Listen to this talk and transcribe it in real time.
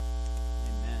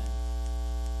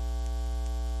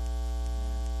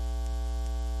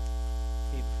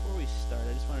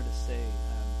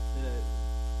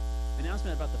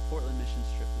announcement about the Portland missions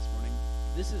trip this morning.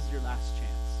 This is your last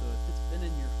chance. So if it's been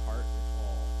in your heart at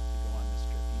all to go on this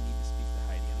trip, you need to speak to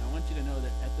Heidi. And I want you to know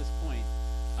that at this point,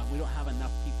 we don't have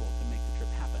enough people to make the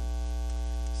trip happen.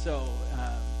 So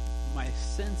my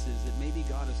sense is that maybe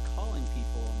God is calling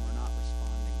people and we're not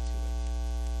responding to it.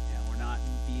 And we're not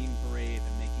being brave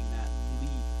and making that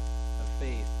leap of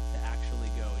faith to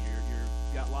actually go.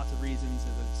 You've got lots of reasons,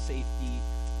 of safety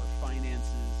or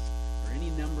finances or any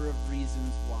number of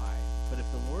reasons why. But if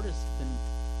the Lord has been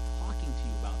talking to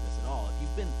you about this at all, if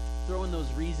you've been throwing those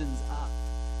reasons up,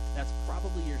 that's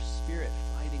probably your spirit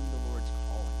fighting the Lord's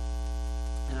calling.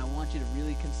 And I want you to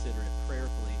really consider it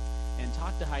prayerfully and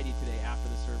talk to Heidi today after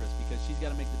the service, because she's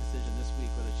got to make the decision this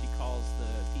week whether she calls the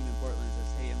team in Portland and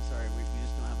says, hey, I'm sorry, we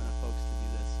just don't have enough folks to do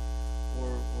this, or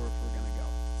if we're going to go.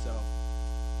 So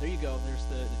there you go. There's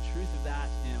the truth of that,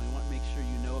 and we want to make sure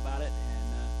you know about it, and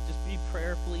just be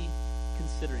prayerfully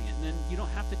considering it. And then you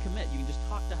don't have to commit. You can just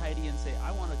talk to Heidi and say,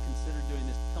 I want to consider doing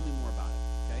this. Tell me more about it,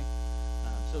 okay?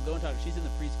 So go and talk. She's in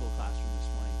the preschool classroom this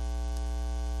morning.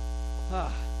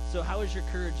 So how is your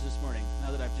courage this morning?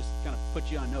 Now that I've just kind of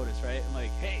put you on notice, right? I'm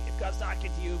like, hey, if God's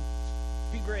talking to you,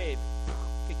 be brave.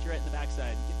 Kicked you right in the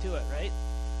backside. Get to it, right?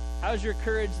 How's your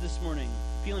courage this morning?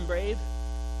 Feeling brave?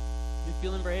 You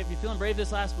feeling brave? You feeling brave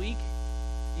this last week?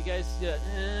 You guys,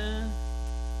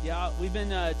 yeah, we've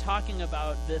been talking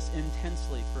about this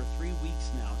intensely for 3 weeks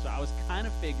now. So I was kind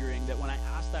of figuring that when I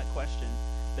asked that question,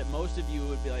 that most of you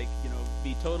would be like,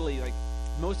 be totally like,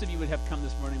 most of you would have come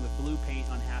this morning with blue paint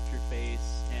on half your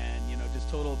face and, just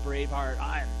total Braveheart.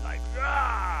 I'm like,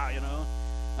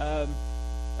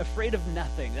 afraid of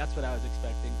nothing. That's what I was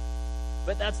expecting.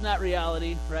 But that's not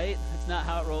reality, right? That's not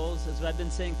how it rolls. As I've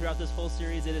been saying throughout this whole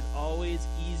series, it is always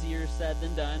easier said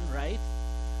than done, right?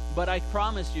 But I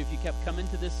promised you, if you kept coming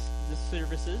to this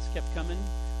services, kept coming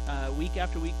week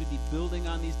after week, we'd be building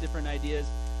on these different ideas.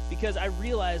 Because I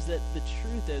realize that the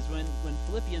truth is when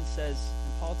Philippians says,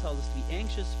 and Paul tells us to be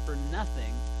anxious for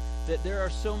nothing, that there are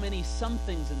so many some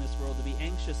things in this world to be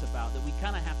anxious about that we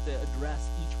kind of have to address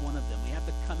each one of them. We have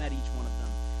to come at each one of them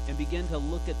and begin to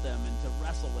look at them and to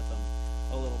wrestle with them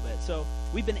a little bit. So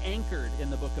we've been anchored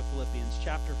in the book of Philippians,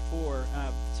 chapter 4,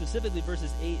 specifically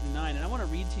verses 8 and 9. And I want to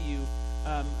read to you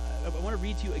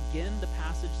again the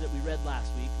passage that we read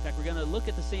last week. In fact, we're going to look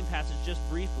at the same passage just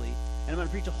briefly, and I'm going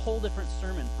to preach a whole different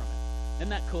sermon from it. Isn't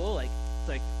that cool? It's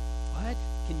like, what?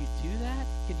 Can you do that?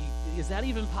 Is that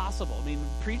even possible? I mean,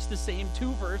 preach the same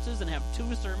 2 verses and have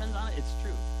 2 sermons on it? It's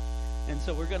true. And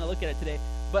so we're going to look at it today.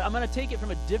 But I'm going to take it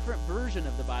from a different version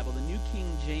of the Bible, the New King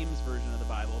James Version of the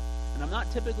Bible. And I'm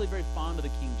not typically very fond of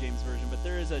the King James Version, but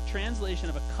there is a translation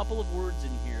of a couple of words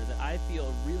in here that I feel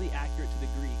are really accurate to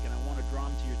the Greek, and I want to draw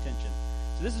them to your attention.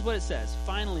 So this is what it says.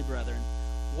 Finally, brethren,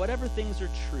 whatever things are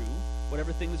true,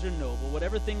 whatever things are noble,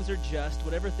 whatever things are just,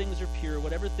 whatever things are pure,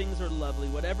 whatever things are lovely,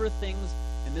 whatever things,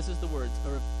 and this is the words,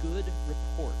 are of good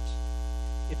report.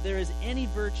 If there is any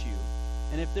virtue,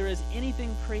 and if there is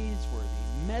anything praiseworthy,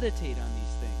 meditate on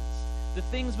these things. The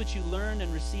things which you learned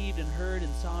and received and heard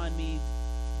and saw in me,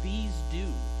 these do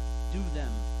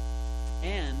them,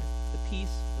 and the peace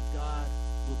of God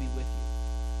will be with you.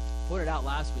 I pointed out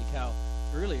last week how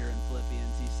earlier in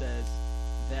Philippians he says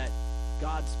that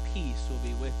God's peace will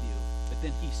be with you, but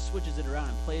then he switches it around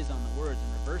and plays on the words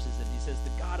and reverses it. He says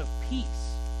the God of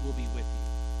peace will be with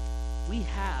you. We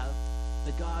have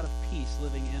the God of peace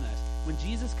living in us. When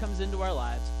Jesus comes into our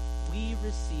lives, we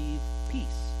receive peace.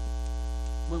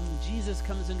 When Jesus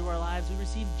comes into our lives, we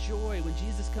receive joy. When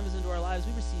Jesus comes into our lives,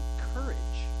 we receive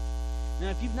courage. Now,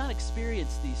 if you've not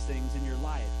experienced these things in your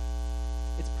life,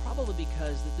 it's probably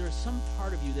because that there is some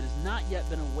part of you that has not yet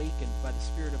been awakened by the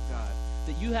Spirit of God,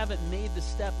 that you haven't made the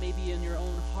step maybe in your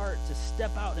own heart to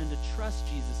step out and to trust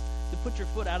Jesus, to put your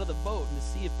foot out of the boat and to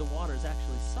see if the water is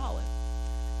actually solid.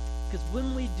 Because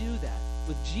when we do that,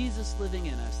 with Jesus living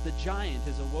in us, the giant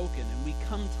is awoken and we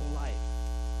come to life.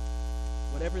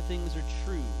 Whatever things are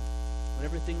true,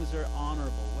 whatever things are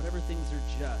honorable, whatever things are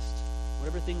just,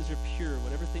 whatever things are pure,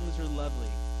 whatever things are lovely,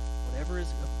 whatever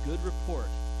is of good report,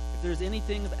 if there's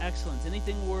anything of excellence,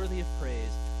 anything worthy of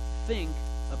praise, think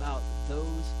about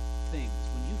those things.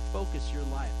 When you focus your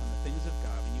life on the things of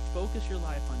God, when you focus your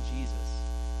life on Jesus,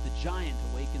 the giant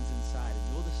awakens inside and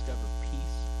you'll discover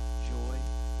peace, joy,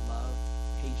 love,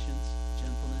 patience,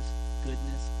 gentleness,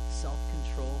 goodness,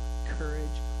 self-control,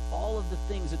 courage, all of the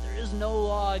things that there is no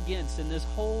law against in this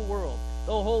whole world.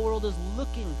 The whole world is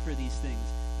looking for these things.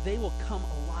 They will come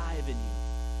alive in you.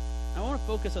 I want to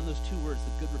focus on those 2 words,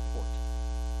 the good report.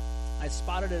 I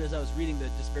spotted it as I was reading the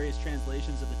just various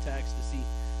translations of the text to see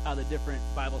how the different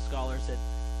Bible scholars had,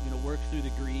 worked through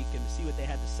the Greek and to see what they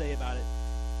had to say about it.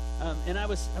 And I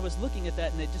was looking at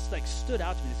that, and it just like stood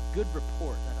out to me, this good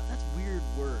report. I thought, that's weird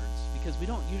words, because we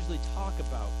don't usually talk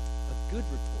about a good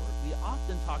report. We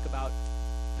often talk about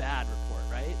bad report,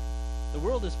 right? The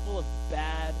world is full of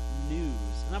bad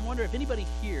news. And I'm wondering if anybody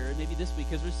here, maybe this week,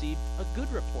 has received a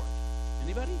good report.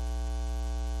 Anybody?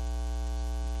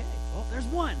 Okay, well, there's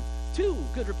one. 2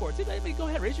 good reports. Anybody, go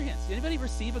ahead, raise your hands. Anybody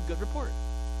receive a good report?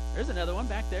 There's another one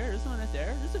back there. There's one right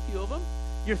there. There's a few of them.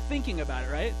 You're thinking about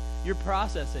it, right? You're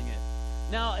processing it.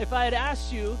 Now, if I had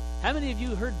asked you, how many of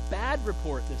you heard bad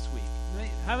report this week?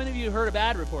 How many of you heard a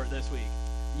bad report this week?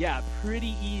 Yeah,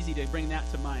 pretty easy to bring that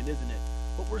to mind, isn't it?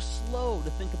 But we're slow to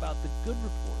think about the good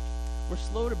report. We're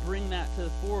slow to bring that to the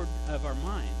forward of our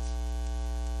minds.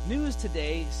 News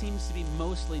today seems to be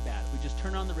mostly bad. We just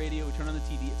turn on the radio, we turn on the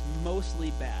TV, it's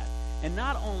mostly bad. And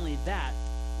not only that,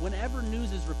 whenever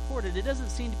news is reported, it doesn't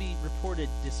seem to be reported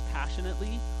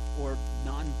dispassionately or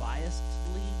non-biasedly.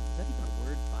 Is that even a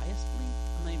word, biasedly?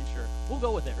 I'm not even sure. We'll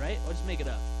go with it, right? I'll just make it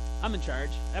up. I'm in charge.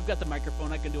 I've got the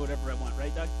microphone. I can do whatever I want,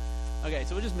 right, Doug? Okay,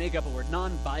 so we'll just make up a word,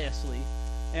 non-biasedly.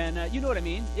 And you know what I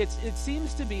mean? It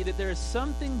seems to be that there is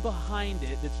something behind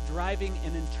it that's driving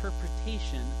an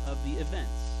interpretation of the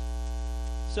events.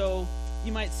 So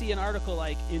you might see an article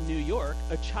like, in New York,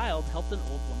 a child helped an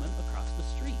old woman across the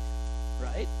street,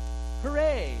 right?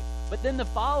 Hooray! But then the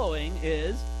following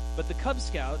is, but the Cub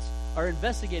Scouts are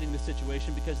investigating the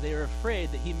situation because they are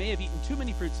afraid that he may have eaten too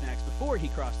many fruit snacks before he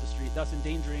crossed the street, thus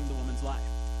endangering the woman's life,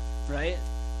 right?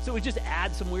 So we just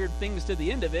add some weird things to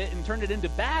the end of it and turn it into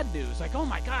bad news. Like, oh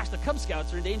my gosh, the Cub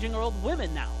Scouts are endangering old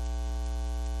women now.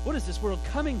 What is this world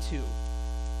coming to?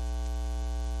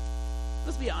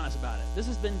 Let's be honest about it. This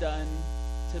has been done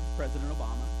to President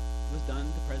Obama. It was done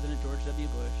to President George W.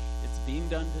 Bush. It's being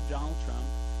done to Donald Trump.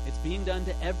 It's being done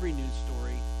to every news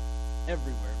story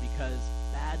everywhere because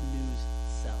bad news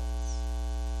sells.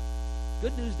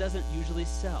 Good news doesn't usually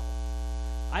sell.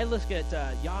 I look at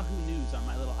Yahoo News on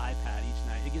my little iPad each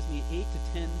night. It gives me 8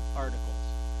 to 10 articles.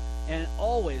 And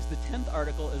always, the 10th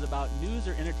article is about news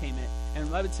or entertainment.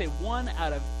 And I would say 1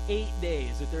 out of 8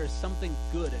 days that there is something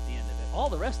good at the end of it. All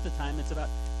the rest of the time, it's about,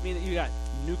 you got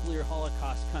nuclear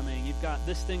holocaust coming. You've got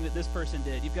this thing that this person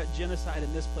did. You've got genocide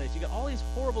in this place. You've got all these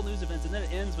horrible news events. And then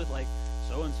it ends with like,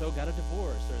 so-and-so got a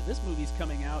divorce. Or this movie's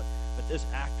coming out, but this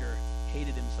actor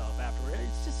hated himself afterward.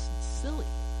 It's just silly.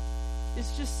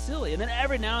 It's just silly. And then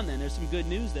every now and then there's some good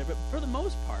news there. But for the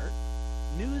most part,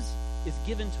 news is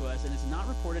given to us, and it's not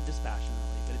reported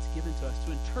dispassionately, but it's given to us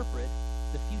to interpret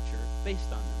the future based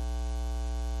on them.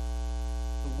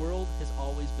 The world has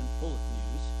always been full of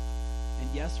news. And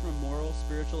yes, from a moral,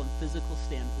 spiritual, and physical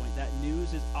standpoint, that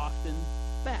news is often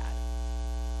bad.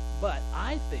 But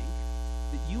I think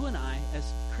that you and I, as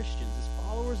Christians, as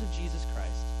followers of Jesus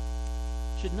Christ,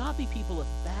 should not be people of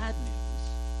bad news,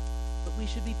 but we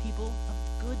should be people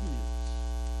of good news.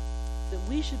 That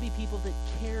we should be people that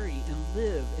carry and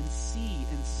live and see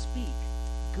and speak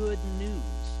good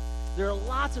news. There are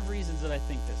lots of reasons that I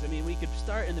think this. We could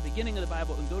start in the beginning of the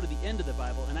Bible and go to the end of the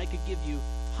Bible, and I could give you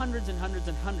hundreds and hundreds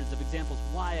and hundreds of examples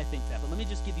why I think that. But let me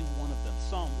just give you one of them.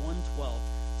 Psalm 112,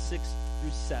 6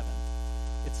 through 7.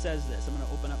 It says this. I'm going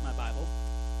to open up my Bible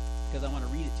because I want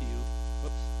to read it to you.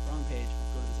 Whoops, wrong page.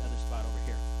 Let's go to this other spot over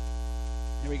here.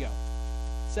 Here we go.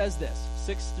 It says this.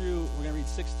 We're going to read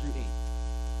 6 through 8.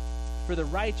 For the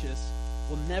righteous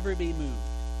will never be moved.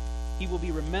 He will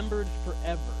be remembered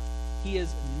forever. He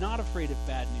is not afraid of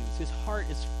bad news. His heart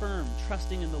is firm,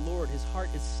 trusting in the Lord. His heart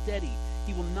is steady.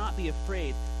 He will not be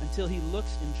afraid until he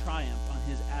looks in triumph on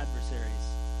his adversaries.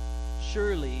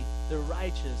 Surely the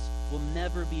righteous will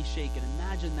never be shaken.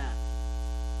 Imagine that.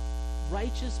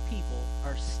 Righteous people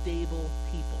are stable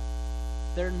people.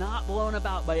 They're not blown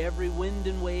about by every wind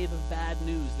and wave of bad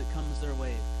news that comes their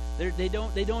way. They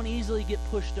don't easily get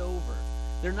pushed over.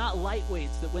 They're not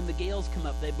lightweights that when the gales come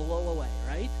up, they blow away,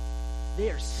 right? They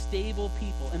are stable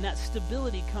people. And that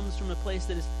stability comes from a place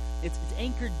that is, it's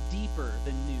anchored deeper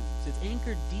than news. It's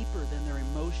anchored deeper than their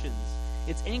emotions.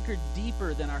 It's anchored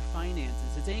deeper than our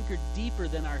finances. It's anchored deeper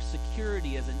than our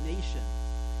security as a nation.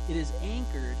 It is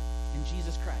anchored in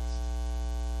Jesus Christ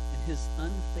and his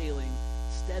unfailing,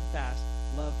 steadfast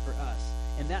love for us.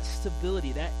 And that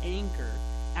stability, that anchor,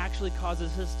 actually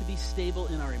causes us to be stable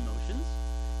in our emotions,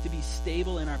 to be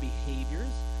stable in our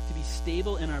behaviors, to be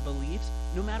stable in our beliefs.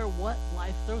 No matter what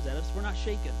life throws at us, we're not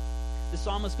shaken. The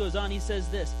psalmist goes on, he says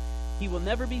this, he will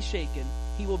never be shaken,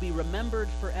 he will be remembered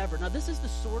forever. Now this is the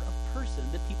sort of person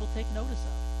that people take notice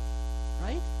of,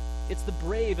 right? It's the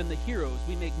brave and the heroes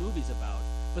we make movies about.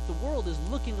 But the world is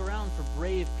looking around for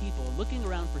brave people, looking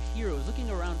around for heroes, looking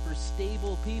around for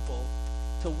stable people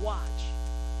to watch.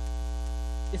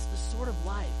 It's the sort of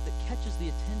life that catches the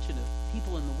attention of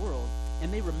people in the world,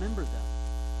 and they remember them.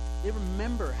 They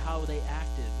remember how they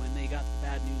acted when they got the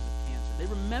bad news of cancer. They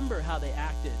remember how they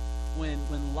acted when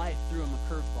life threw them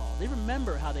a curveball. They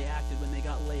remember how they acted when they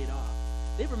got laid off.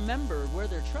 They remember where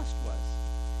their trust was.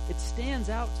 It stands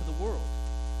out to the world.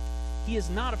 He is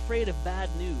not afraid of bad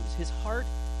news. His heart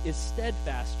is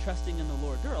steadfast, trusting in the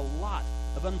Lord. There are a lot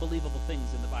of unbelievable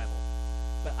things in the Bible,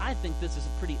 but I think this is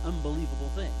a pretty unbelievable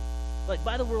thing. Like,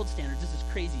 by the world standards, this is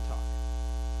crazy talk.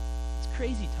 It's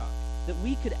crazy talk that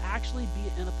we could actually be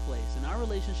in a place in our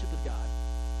relationship with God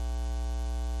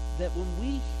that when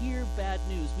we hear bad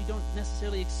news, we don't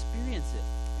necessarily experience it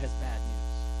as bad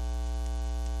news.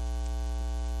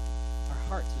 Our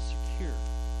hearts are secure.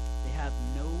 They have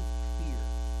no fear.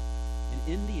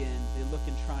 And in the end, they look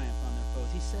in triumph on their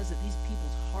foes. He says that these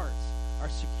people's hearts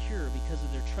are secure because of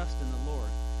their trust in the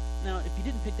Lord. Now, if you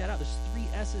didn't pick that out, there's 3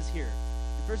 S's here.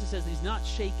 First it says he's not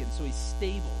shaken, so he's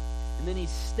stable. And then he's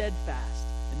steadfast.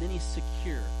 And then he's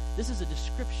secure. This is a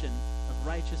description of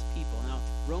righteous people. Now,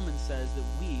 Romans says that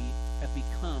we have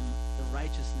become the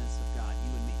righteousness of God,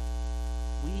 you and me.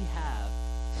 We have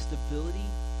stability,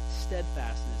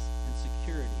 steadfastness, and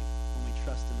security when we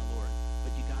trust in the Lord.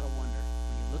 But you got to wonder,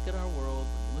 when you look at our world,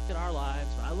 when you look at our lives,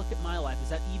 when I look at my life, is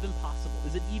that even possible?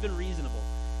 Is it even reasonable?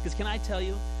 Because can I tell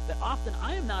you that often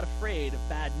I am not afraid of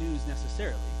bad news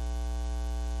necessarily.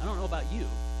 I don't know about you,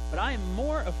 but I am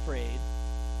more afraid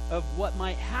of what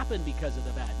might happen because of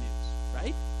the bad news,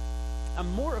 right?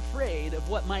 I'm more afraid of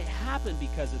what might happen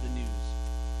because of the news.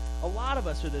 A lot of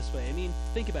us are this way. I mean,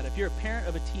 think about it. If you're a parent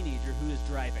of a teenager who is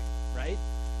driving, right?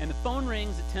 And the phone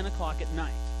rings at 10 o'clock at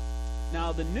night.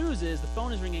 Now, the news is the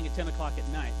phone is ringing at 10 o'clock at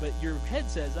night, but your head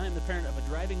says, I am the parent of a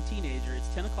driving teenager.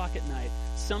 It's 10 o'clock at night.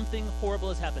 Something horrible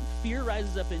has happened. Fear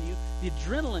rises up in you. The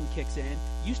adrenaline kicks in.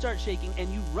 You start shaking,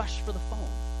 and you rush for the phone.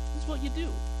 This is what you do.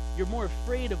 You're more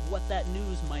afraid of what that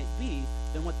news might be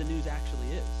than what the news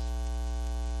actually is.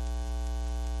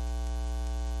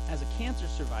 As a cancer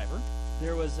survivor,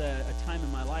 there was a time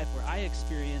in my life where I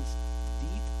experienced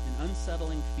deep and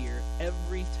unsettling fear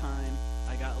every time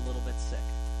I got a little bit sick.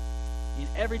 I mean,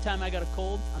 every time I got a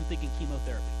cold, I'm thinking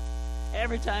chemotherapy.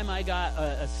 Every time I got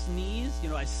a sneeze,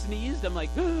 I sneezed, I'm like,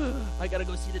 I got to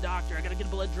go see the doctor. I got to get a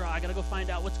blood draw. I got to go find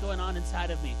out what's going on inside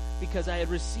of me. Because I had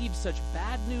received such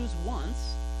bad news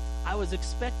once, I was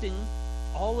expecting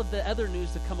all of the other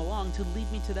news to come along to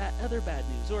lead me to that other bad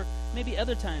news. Or maybe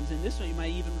other times, and this one you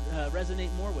might even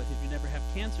resonate more with if you never have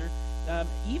cancer,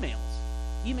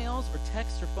 emails or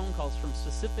texts or phone calls from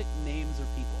specific names or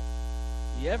people.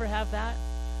 You ever have that?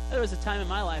 There was a time in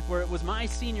my life where it was my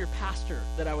senior pastor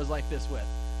that I was like this with.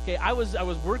 Okay, I was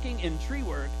working in tree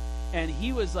work, and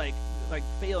he was like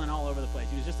failing all over the place.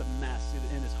 He was just a mess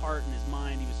in his heart and his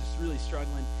mind. He was just really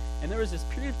struggling. And there was this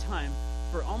period of time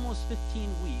for almost 15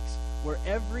 weeks where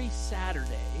every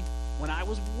Saturday when I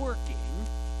was working,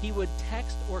 he would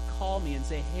text or call me and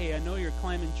say, hey, I know you're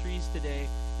climbing trees today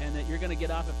and that you're going to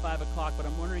get off at 5 o'clock, but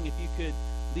I'm wondering if you could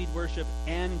lead worship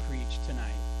and preach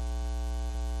tonight.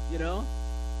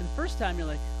 And the first time you're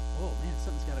like, oh man,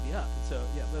 something's got to be up. And so,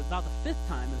 but about the 5th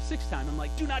time or the 6th time, I'm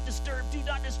like, do not disturb,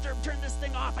 turn this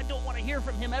thing off. I don't want to hear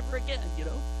from him ever again,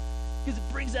 because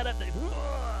it brings that up,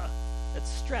 that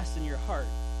stress in your heart.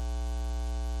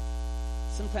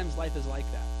 Sometimes life is like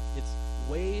that. It's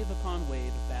wave upon wave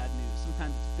of bad news.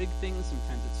 Sometimes it's big things,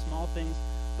 sometimes it's small things,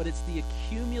 but it's the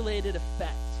accumulated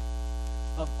effect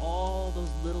of all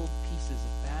those little pieces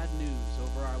of bad news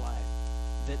over our life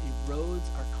that erodes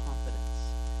our confidence.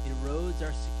 It erodes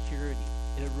our security.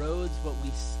 It erodes what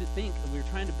we think we're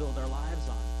trying to build our lives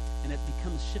on. And it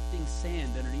becomes shifting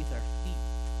sand underneath our feet.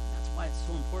 And that's why it's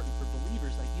so important for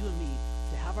believers like you and me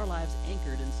to have our lives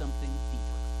anchored in something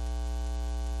deeper.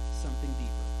 Something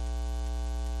deeper.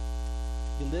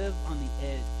 You live on the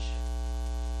edge.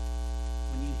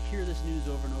 When you hear this news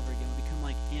over and over again, we become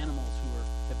like animals who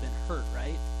have been hurt,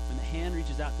 right? When the hand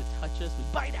reaches out to touch us, we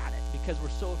bite at it because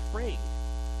we're so afraid.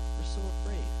 We're so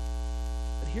afraid.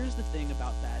 But here's the thing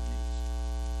about bad news.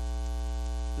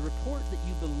 The report that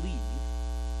you believe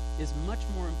is much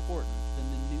more important than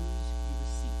the news you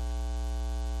receive.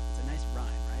 It's a nice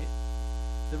rhyme, right?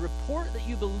 The report that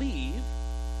you believe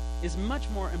is much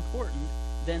more important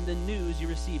than the news you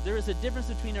receive. There is a difference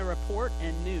between a report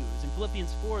and news. In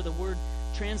Philippians 4, the word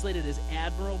translated as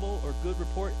admirable or good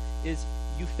report is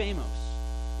euphemos.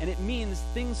 And it means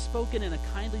things spoken in a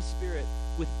kindly spirit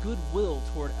with goodwill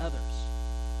toward others.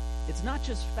 It's not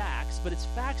just facts, but it's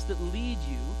facts that lead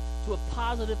you to a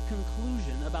positive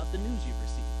conclusion about the news you've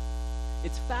received.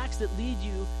 It's facts that lead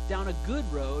you down a good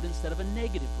road instead of a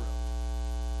negative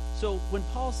road. So when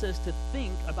Paul says to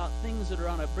think about things that are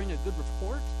on bring a good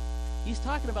report, he's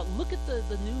talking about look at the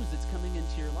news that's coming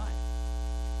into your life.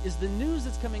 Is the news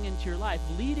that's coming into your life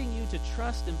leading you to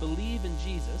trust and believe in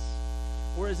Jesus?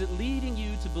 Or is it leading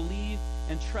you to believe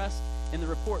and trust in the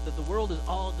report that the world is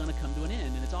all going to come to an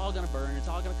end, and it's all going to burn, it's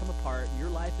all going to come apart, and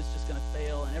your life is just going to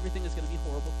fail, and everything is going to be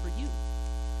horrible for you?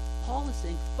 Paul is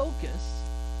saying focus,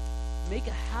 make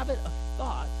a habit of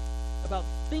thought about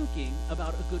thinking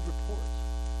about a good report.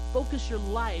 Focus your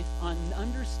life on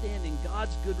understanding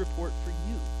God's good report for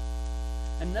you.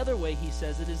 Another way he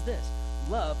says it is this: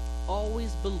 love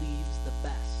always believes the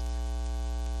best.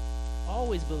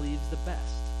 Always believes the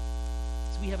best.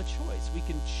 So we have a choice. We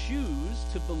can choose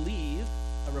to believe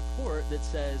a report that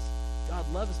says God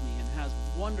loves me and has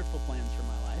wonderful plans for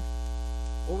my life.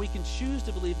 Or we can choose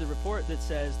to believe the report that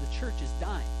says the church is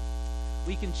dying.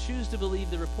 We can choose to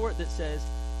believe the report that says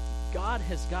God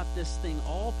has got this thing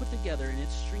all put together and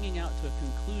it's stringing out to a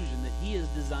conclusion that he has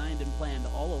designed and planned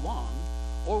all along.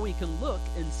 Or we can look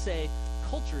and say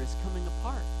culture is coming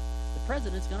apart. The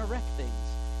president's going to wreck things.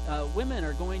 Women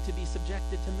are going to be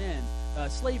subjected to men.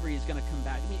 Slavery is going to come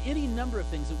back. I mean, any number of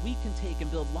things that we can take and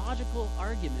build logical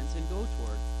arguments and go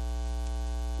toward.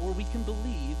 Or we can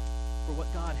believe for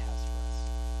what God has for us.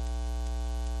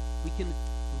 We can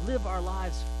live our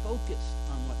lives focused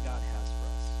on what God has for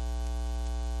us.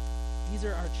 These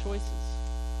are our choices.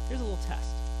 Here's a little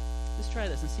test. Just try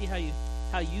this and see how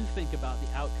you think about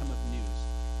the outcome of news.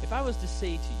 If I was to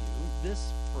say to you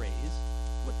this phrase,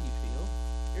 what do you feel?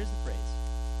 Here's the phrase.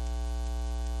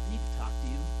 I need to talk to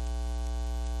you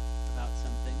about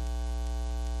something.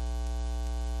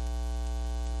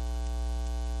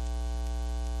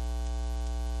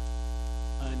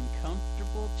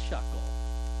 Uncomfortable chuckle.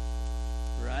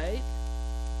 Right?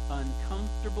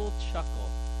 Uncomfortable chuckle.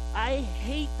 I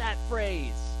hate that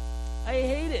phrase. I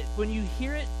hate it. When you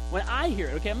hear it, when I hear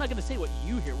it, okay, I'm not going to say what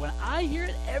you hear. When I hear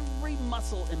it, every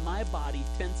muscle in my body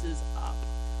tenses up.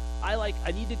 I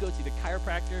need to go see the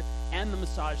chiropractor and the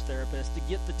massage therapist to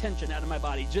get the tension out of my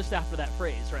body just after that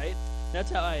phrase, right? That's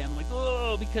how I am. I'm like,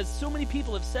 oh, because so many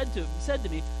people have said to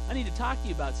me, I need to talk to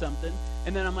you about something.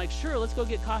 And then I'm like, sure, let's go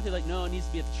get coffee. Like, no, it needs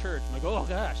to be at the church. I'm like, oh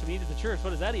gosh, I mean, at the church. What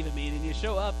does that even mean? And you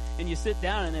show up and you sit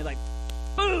down and they're like,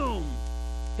 boom,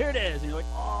 here it is. And you're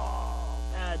like, oh,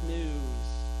 bad news.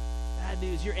 Bad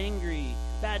news. You're angry.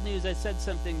 Bad news. I said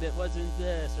something that wasn't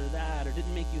this or that or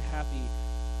didn't make you happy.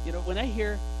 You know, when I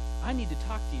hear I need to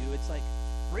talk to you, it's like,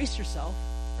 brace yourself,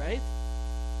 right?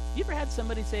 You ever had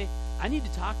somebody say, I need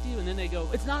to talk to you, and then they go,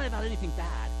 it's not about anything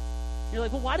bad. You're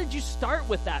like, well, why did you start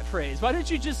with that phrase? Why didn't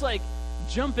you just like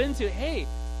jump into, hey,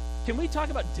 can we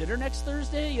talk about dinner next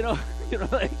Thursday? You know,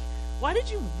 like, why did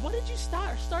you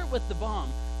start with the bomb?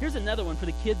 Here's another one for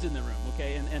the kids in the room,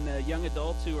 okay, and the young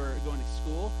adults who are going to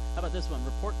school. How about this one?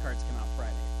 Report cards come out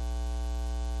Friday.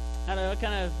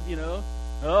 Kind of,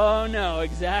 oh no,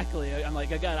 exactly. I'm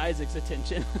like, I got Isaac's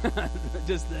attention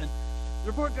just then. The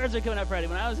report cards are coming out Friday.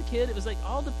 When I was a kid, it was like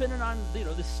all dependent on,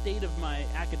 the state of my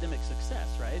academic success,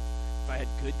 right? If I had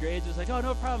good grades, it was like, oh,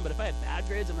 no problem. But if I had bad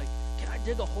grades, I'm like, can I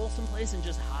dig a hole someplace and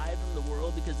just hide from the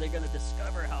world because they're going to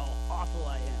discover how awful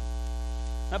I am?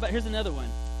 How about, here's another one.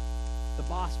 The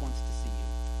boss wants to see you.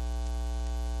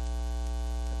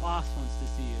 The boss wants to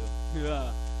see you.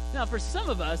 Yeah. Now, for some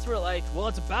of us, we're like, well,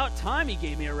 it's about time he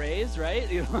gave me a raise, right?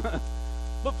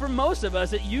 But for most of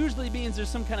us, it usually means there's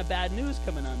some kind of bad news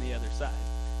coming on the other side.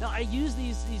 Now, I use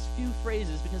these few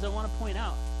phrases because I want to point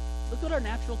out, look at our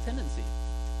natural tendency.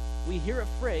 We hear a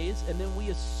phrase, and then we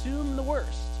assume the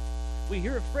worst. We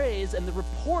hear a phrase, and the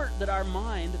report that our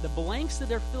mind, the blanks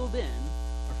that are filled in,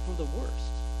 are for the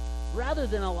worst, rather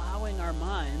than allowing our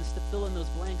minds to fill in those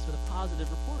blanks with a positive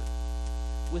report,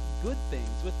 with good things,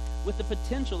 with the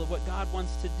potential of what God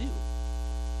wants to do.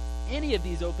 Any of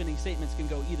these opening statements can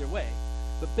go either way.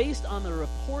 But based on the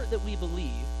report that we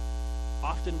believe,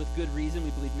 often with good reason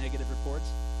we believe negative reports,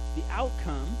 the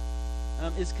outcome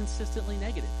is consistently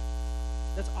negative.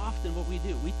 That's often what we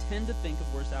do. We tend to think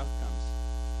of worse outcomes.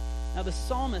 Now the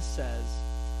psalmist says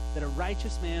that a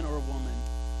righteous man or a woman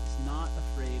is not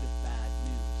afraid of bad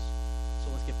news. So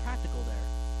let's get practical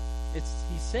there.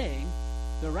 He's saying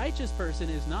the righteous person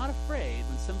is not afraid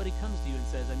when somebody comes to you and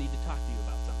says, I need to talk to you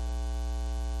about something.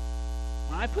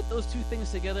 When I put those two things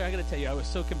together, I got to tell you, I was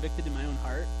so convicted in my own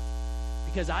heart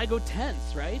because I go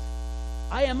tense, right?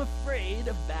 I am afraid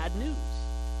of bad news.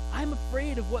 I'm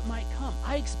afraid of what might come.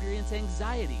 I experience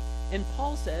anxiety. And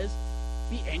Paul says,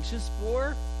 be anxious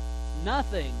for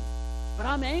nothing. But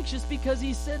I'm anxious because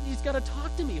he said he's got to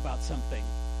talk to me about something.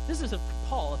 This is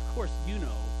Paul, of course, you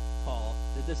know, Paul,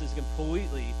 that this is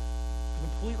completely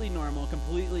completely normal,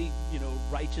 completely,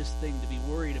 righteous thing to be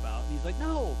worried about. And he's like,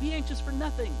 no, be anxious for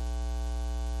nothing.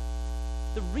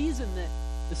 The reason that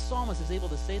the psalmist is able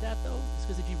to say that, though, is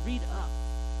because if you read up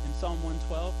in Psalm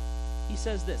 112, he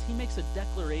says this. He makes a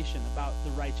declaration about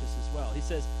the righteous as well. He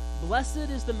says, blessed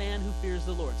is the man who fears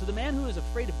the Lord. So the man who is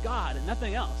afraid of God and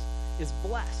nothing else is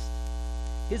blessed.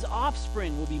 His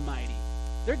offspring will be mighty.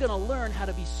 They're going to learn how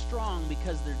to be strong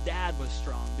because their dad was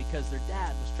strong, because their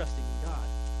dad was trusting in God.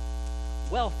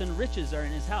 Wealth and riches are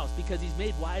in his house because he's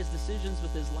made wise decisions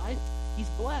with his life. He's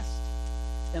blessed.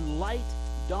 And light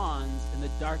dawns in the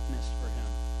darkness for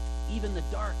him. Even the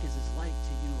dark is as light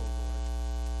to you, O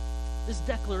Lord. This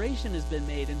declaration has been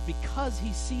made, and because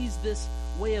he sees this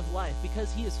way of life,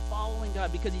 because he is following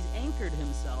God, because he's anchored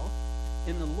himself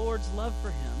in the Lord's love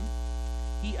for him,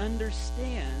 he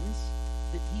understands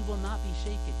that he will not be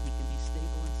shaken. He can be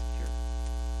stable and secure.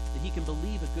 That he can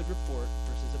believe a good report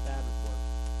versus a bad report.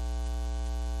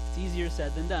 It's easier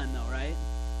said than done, though, right?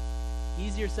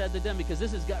 Easier said than done, because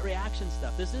this is gut reaction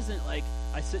stuff. This isn't like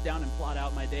I sit down and plot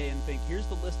out my day and think, here's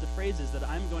the list of phrases that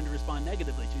I'm going to respond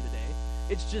negatively to today.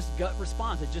 It's just gut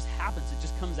response. It just happens. It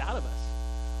just comes out of us,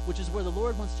 which is where the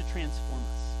Lord wants to transform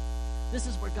us. This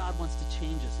is where God wants to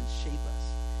change us and shape us.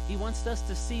 He wants us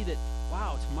to see that,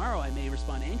 wow, tomorrow I may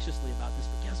respond anxiously about this,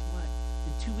 but guess what?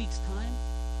 In 2 weeks' time,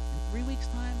 in 3 weeks'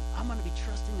 time, I'm going to be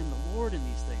trusting in the Lord in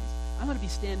these things. I'm going to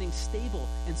be standing stable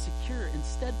and secure and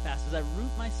steadfast as I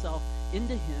root myself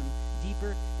into him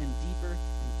deeper and deeper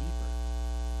and deeper.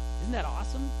 Isn't that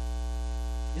awesome?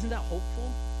 Isn't that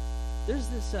hopeful? There's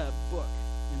this book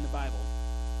in the Bible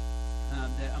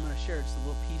that I'm going to share just a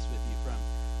little piece with you from.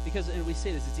 Because, and we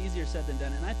say this, it's easier said than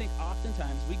done. And I think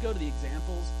oftentimes we go to the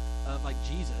examples of like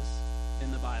Jesus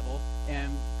in the Bible,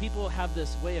 and people have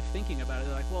this way of thinking about it.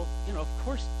 They're like, well, of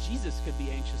course Jesus could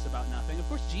be anxious about nothing. Of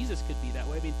course Jesus could be that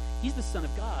way. I mean, he's the Son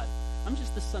of God. I'm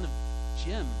just the son of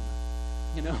Jim.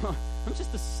 I'm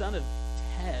just the son of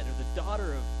Ted or the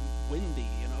daughter of Wendy.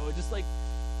 Just like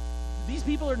these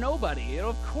people are nobody.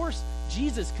 Of course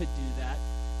Jesus could do that.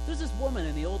 There's this woman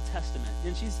in the Old Testament,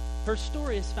 and her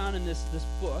story is found in this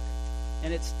book,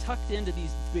 and it's tucked into these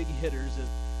big hitters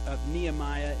of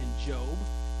Nehemiah and Job.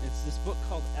 It's this book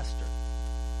called Esther.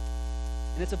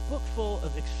 And it's a book full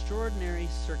of extraordinary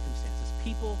circumstances,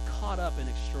 people caught up in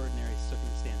extraordinary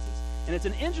circumstances. And it's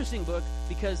an interesting book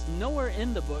because nowhere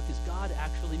in the book is God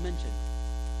actually mentioned.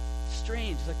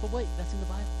 Strange. It's like, but wait, that's in the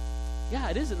Bible. Yeah,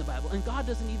 it is in the Bible, and God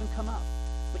doesn't even come up.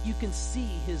 But you can see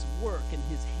his work and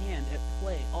his hand at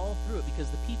play all through it because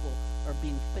the people are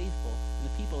being faithful and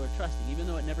the people are trusting, even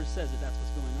though it never says that that's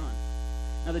what's going on.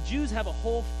 Now, the Jews have a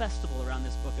whole festival around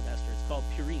this book of Esther. It's called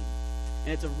Purim.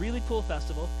 And it's a really cool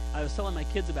festival. I was telling my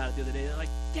kids about it the other day. They're like,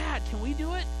 Dad, can we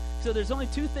do it? So there's only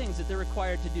two things that they're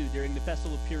required to do during the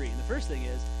festival of Purim. The first thing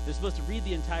is they're supposed to read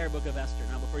the entire book of Esther.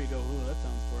 Now, before you go, ooh, that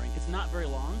sounds boring. It's not very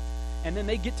long. And then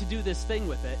they get to do this thing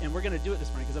with it. And we're going to do it this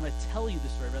morning because I'm going to tell you the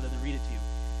story rather than read it to you.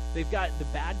 They've got the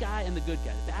bad guy and the good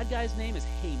guy. The bad guy's name is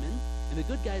Haman, and the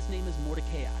good guy's name is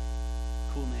Mordecai.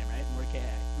 Cool name, right? Mordecai.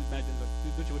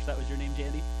 Don't you wish that was your name,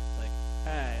 Jandy? It's like,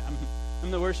 hey,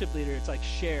 I'm the worship leader. It's like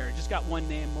Cher. Just got one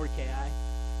name, Mordecai.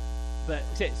 But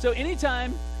okay, so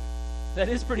anytime, that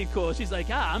is pretty cool. She's like,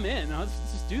 I'm in. Let's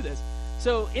just do this.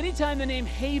 So anytime the name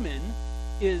Haman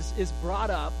is brought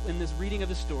up in this reading of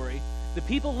the story, the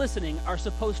people listening are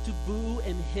supposed to boo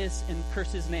and hiss and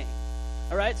curse his name.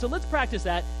 All right, so let's practice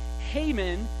that.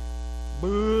 Haman,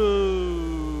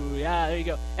 boo. Yeah, there you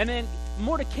go. And then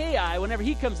Mordecai, whenever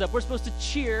he comes up, we're supposed to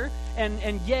cheer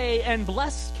and yay and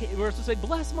bless. We're supposed to say,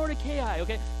 bless Mordecai,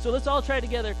 okay? So let's all try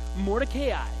together.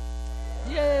 Mordecai.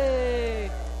 Yay.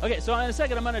 Okay, so in a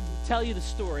second, I'm going to tell you the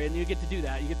story, and you get to do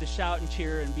that. You get to shout and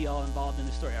cheer and be all involved in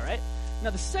the story, all right? Now,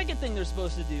 the second thing they're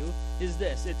supposed to do is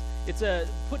this. It's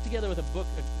put together with a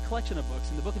collection of books,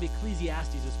 and the book of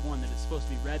Ecclesiastes is one that it's supposed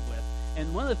to be read with.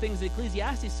 And one of the things that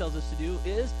Ecclesiastes tells us to do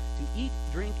is to eat,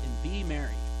 drink, and be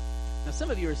merry. Now,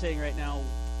 some of you are saying right now,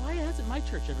 why hasn't my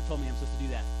church ever told me I'm supposed to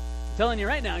do that? I'm telling you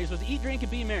right now, you're supposed to eat, drink, and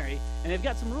be merry. And they've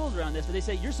got some rules around this, but they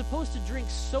say you're supposed to drink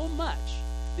so much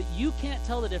that you can't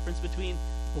tell the difference between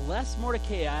bless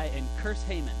Mordecai and curse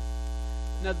Haman.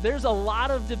 Now, there's a lot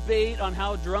of debate on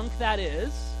how drunk that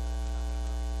is.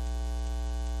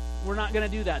 We're not going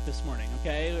to do that this morning,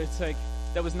 okay? It's like,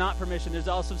 that was not permission. There's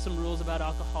also some rules about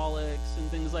alcoholics and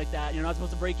things like that. You're not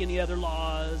supposed to break any other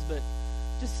laws, but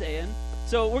just saying.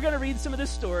 So we're going to read some of this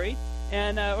story,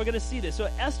 and we're going to see this. So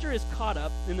Esther is caught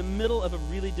up in the middle of a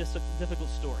really difficult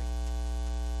story.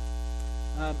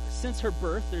 Since her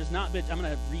birth, there's not been... I'm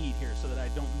going to read here so that I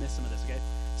don't miss some of this, okay?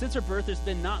 Since her birth, there's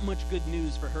been not much good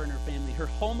news for her and her family. Her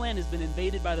homeland has been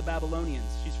invaded by the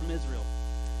Babylonians. She's from Israel.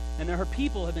 and her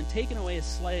people have been taken away as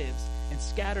slaves and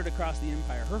scattered across the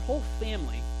empire. Her whole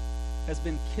family has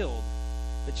been killed,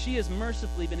 but she has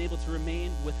mercifully been able to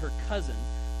remain with her cousin,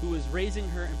 who is raising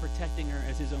her and protecting her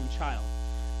as his own child.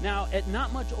 Now, at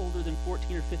not much older than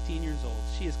 14 or 15 years old,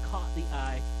 she has caught the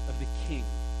eye of the king.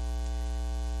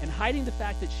 And hiding the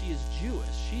fact that she is Jewish,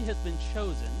 she has been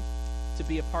chosen to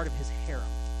be a part of his harem.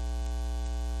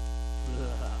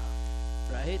 Ugh.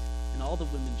 Right? And all the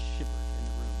women shivered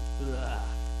in the room. Ugh.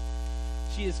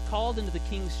 She is called into the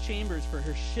king's chambers for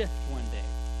her shift one day.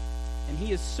 And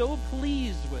he is so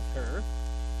pleased with her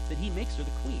that he makes her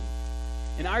the queen.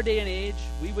 In our day and age,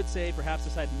 we would say, perhaps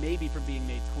aside maybe from being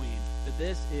made queen, that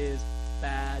this is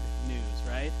bad news,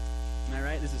 right? Am I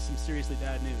right? This is some seriously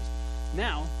bad news.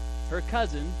 Now, her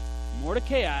cousin,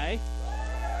 Mordecai,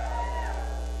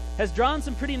 has drawn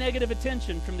some pretty negative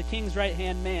attention from the king's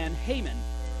right-hand man, Haman.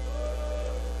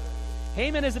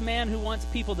 Haman is a man who wants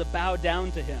people to bow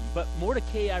down to him, but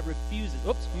Mordecai refuses.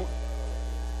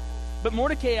 But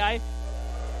Mordecai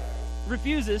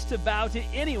refuses to bow to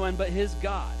anyone but his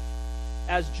God,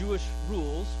 as Jewish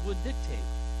rules would dictate.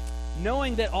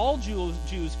 Knowing that all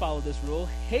Jews follow this rule,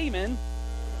 Haman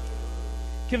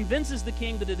convinces the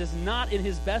king that it is not in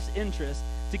his best interest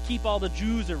to keep all the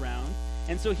Jews around,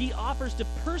 and so he offers to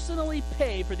personally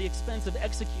pay for the expense of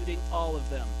executing all of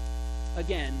them.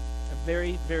 Again, a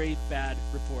very, very bad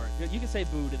report. You can say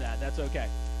boo to that. That's okay.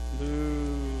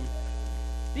 Boo.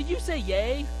 Did you say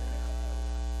yay?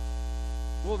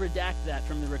 We'll redact that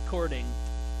from the recording.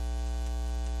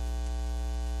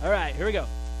 All right, here we go.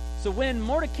 So when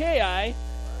Mordecai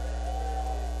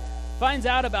finds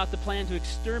out about the plan to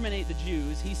exterminate the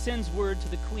Jews, he sends word to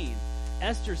the queen.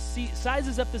 Esther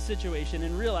sizes up the situation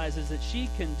and realizes that she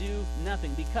can do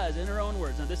nothing because, in her own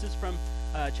words, now this is from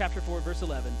chapter 4, verse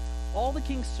 11, all the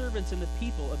king's servants and the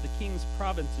people of the king's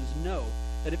provinces know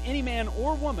that if any man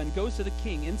or woman goes to the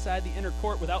king inside the inner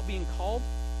court without being called,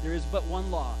 there is but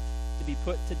one law, to be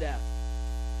put to death.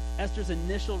 Esther's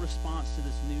initial response to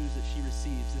this news that she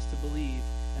receives is to believe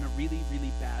in a really,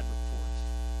 really bad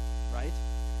report, right?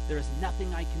 There is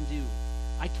nothing I can do.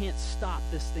 I can't stop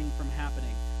this thing from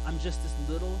happening. I'm just this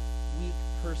little, weak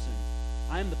person.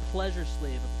 I am the pleasure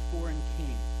slave of a foreign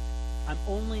king. I'm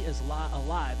only as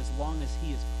alive as long as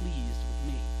he is pleased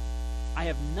with me. I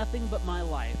have nothing but my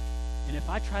life, and if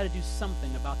I try to do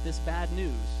something about this bad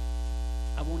news,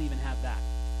 I won't even have that.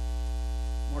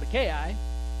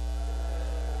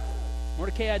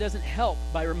 Mordecai doesn't help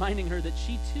by reminding her that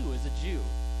she too is a Jew,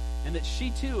 and that she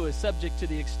too is subject to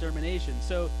the extermination.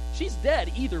 So she's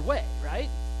dead either way, right?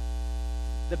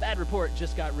 The bad report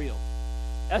just got real.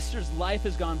 Esther's life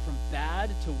has gone from bad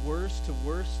to worse to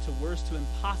worse to worse to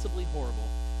impossibly horrible,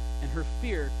 and her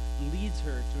fear leads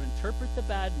her to interpret the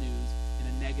bad news in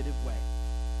a negative way.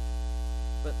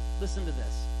 But listen to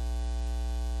this.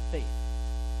 Faith.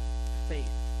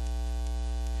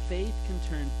 Faith can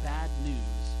turn bad news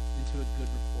into a good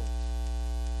report.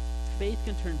 Faith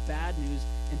can turn bad news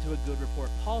into a good report.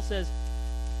 Paul says,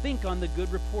 think on the good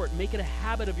report. Make it a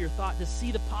habit of your thought to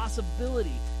see the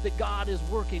possibility that God is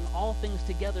working all things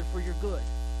together for your good.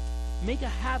 Make a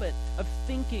habit of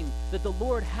thinking that the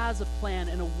Lord has a plan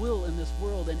and a will in this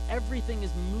world, and everything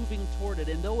is moving toward it.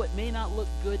 And though it may not look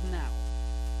good now,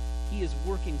 he is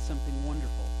working something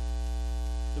wonderful.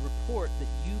 The report that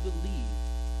you believe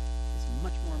is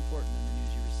much more important than the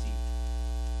news you received.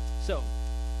 So,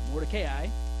 Mordecai,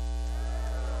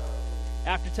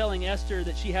 after telling Esther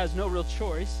that she has no real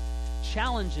choice,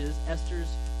 challenges Esther's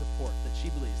report that she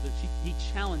believes, he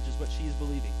challenges what she is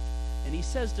believing. And he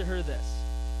says to her this.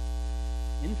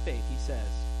 In faith, he says,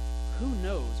 who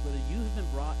knows whether you have been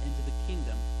brought into the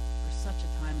kingdom for such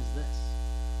a time as this?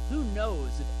 Who knows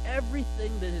if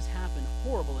everything that has happened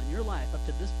horrible in your life up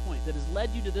to this point that has led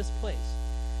you to this place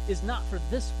is not for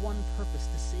this one purpose,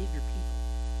 to save your people,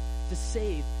 to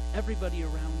save everybody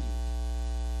around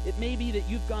you. It may be that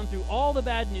you've gone through all the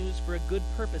bad news for a good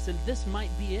purpose, and this might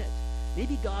be it.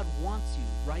 Maybe God wants you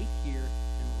right here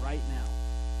and right now.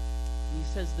 And he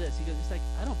says this, he goes, it's like,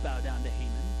 I don't bow down to Haman.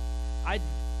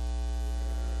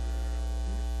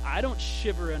 I don't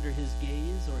shiver under his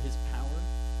gaze or his power.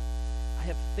 I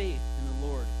have faith in the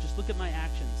Lord. Just look at my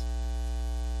actions.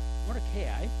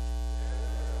 Mordecai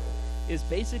is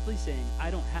basically saying, I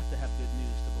don't have to have good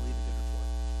news to believe a good report.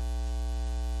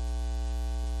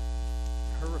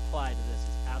 Her reply to this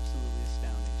is absolutely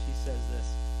astounding. She says this,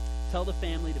 tell the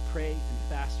family to pray and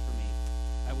fast for me.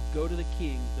 I will go to the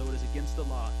king, though it is against the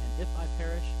law, and if I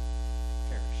perish,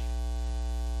 perish.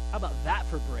 How about that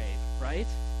for brave, right?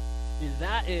 I mean,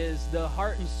 that is the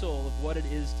heart and soul of what it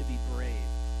is to be brave.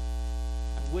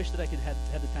 I wish that I could have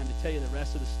had the time to tell you the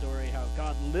rest of the story, how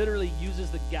God literally uses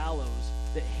the gallows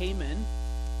that Haman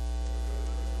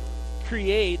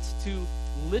creates to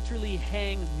literally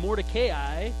hang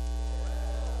Mordecai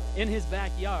in his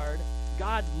backyard.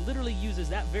 God literally uses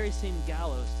that very same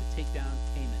gallows to take down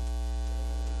Haman.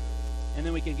 And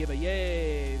then we can give a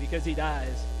yay because he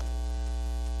dies.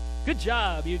 Good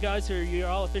job. You guys you're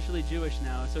all officially Jewish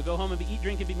now. So go home and eat,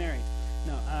 drink, and be merry.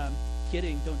 No,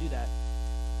 kidding. Don't do that.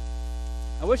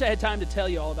 I wish I had time to tell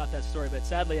you all about that story, but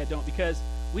sadly I don't, because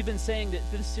we've been saying that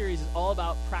this series is all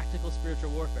about practical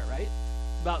spiritual warfare, right?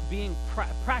 It's about being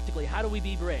practically, how do we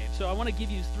be brave? So I want to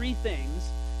give you 3 things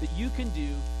that you can do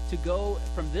to go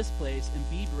from this place and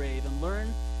be brave and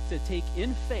learn to take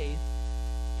in faith,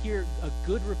 hear a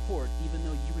good report, even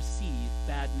though you receive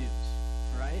bad news,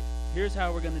 all right? Here's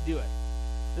how we're going to do it.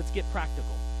 Let's get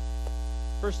practical.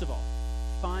 First of all,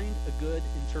 find a good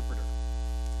interpreter.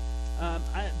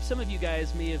 Some of you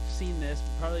guys may have seen this,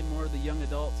 probably more of the young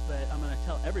adults, but I'm going to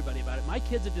tell everybody about it. My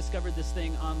kids have discovered this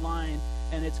thing online,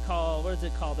 and it's called, what is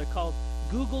it called? They're called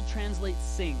Google Translate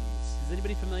Sings. Is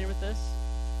anybody familiar with this?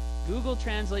 Google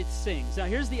Translate Sings. Now,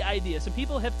 here's the idea. Some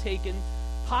people have taken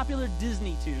popular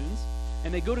Disney tunes,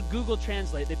 and they go to Google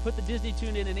Translate. They put the Disney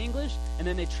tune in English, and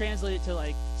then they translate it to,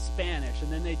 like, Spanish.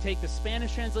 And then they take the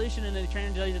Spanish translation, and they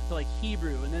translate it to, like,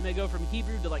 Hebrew. And then they go from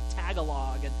Hebrew to, like,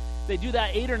 Tagalog. And they do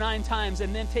that 8 or 9 times,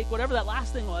 and then take whatever that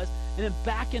last thing was, and then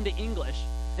back into English.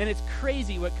 And it's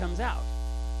crazy what comes out.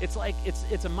 It's like,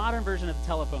 it's a modern version of a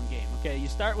telephone game, okay? You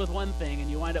start with one thing, and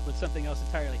you wind up with something else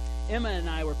entirely. Emma and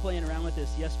I were playing around with this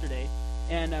yesterday,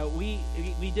 and we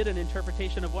did an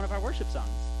interpretation of one of our worship songs,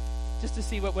 just to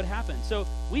see what would happen. So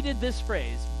we did this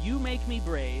phrase: you make me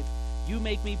brave, you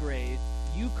make me brave,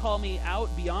 you call me out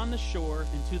beyond the shore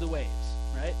into the waves.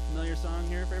 Right? Familiar song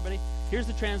here for everybody? Here's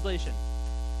the translation.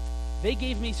 They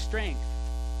gave me strength.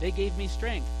 They gave me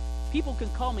strength. People can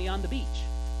call me on the beach.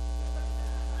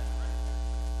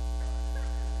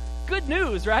 Good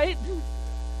news, right?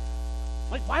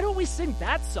 Like, why don't we sing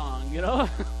that song, you know?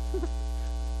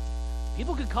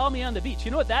 People can call me on the beach. You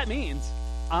know what that means?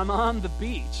 I'm on the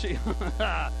beach.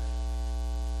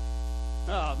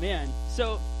 Oh, man.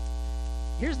 So,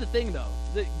 here's the thing, though.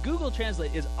 The Google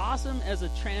Translate is awesome as a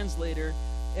translator,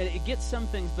 and it gets some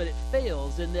things, but it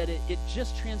fails in that it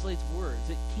just translates words.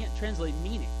 It can't translate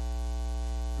meaning,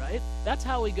 right? That's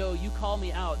how we go, you call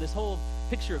me out, this whole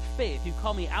picture of faith. You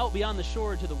call me out beyond the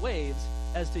shore to the waves,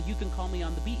 as to you can call me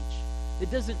on the beach. It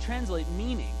doesn't translate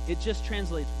meaning. It just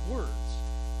translates words.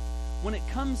 When it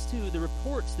comes to the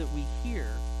reports that we hear,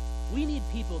 we need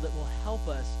people that will help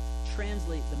us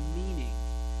translate the meaning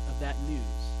of that news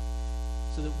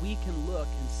so that we can look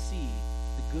and see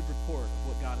the good report of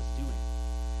what God is doing.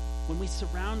 When we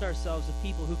surround ourselves with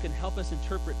people who can help us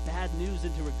interpret bad news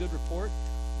into a good report,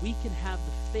 we can have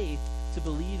the faith to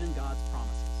believe in God's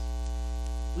promises.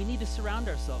 We need to surround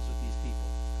ourselves with these people.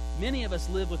 Many of us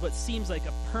live with what seems like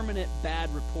a permanent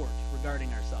bad report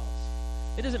regarding ourselves.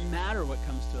 It doesn't matter what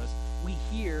comes to us. We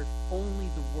hear only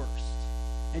the worst.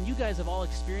 And you guys have all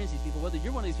experienced these people. Whether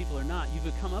you're one of these people or not,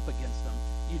 you've come up against them.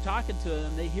 You're talking to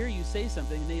them, they hear you say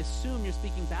something, and they assume you're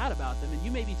speaking bad about them. And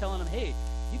you may be telling them, hey,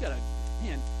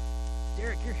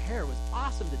 Derek, your hair was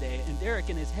awesome today. And Derek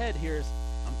in his head hears,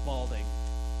 I'm balding,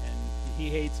 and he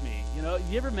hates me. You know, have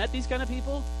you ever met these kind of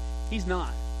people? He's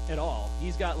not at all.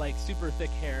 He's got like super thick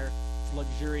hair. It's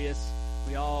luxurious.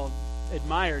 We all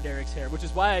admire Derek's hair, which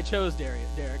is why I chose Derek.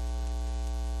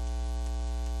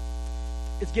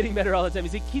 It's getting better all the time.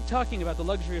 He's like, keep talking about the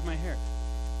luxury of my hair.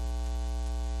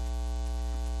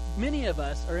 Many of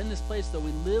us are in this place, though.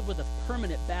 We live with a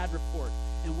permanent bad report,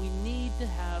 and we need to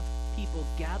have people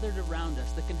gathered around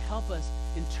us that can help us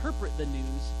interpret the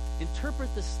news,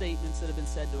 interpret the statements that have been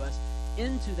said to us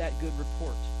into that good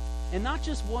report. And not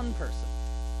just one person,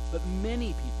 but many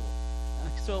people.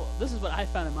 So this is what I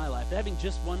found in my life. Having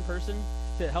just one person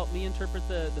to help me interpret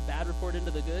the bad report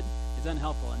into the good is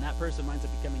unhelpful, and that person winds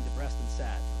up becoming depressed and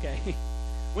sad, okay?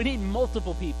 We need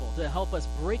multiple people to help us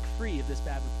break free of this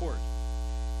bad report.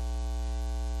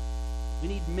 We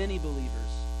need many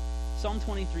believers. Psalm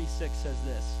 23:6 says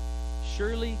this: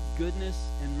 surely goodness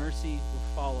and mercy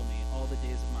will follow me all the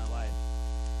days of my life.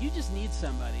 You just need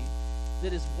somebody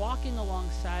that is walking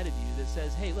alongside of you that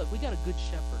says, hey, look, we got a good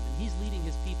shepherd, and he's leading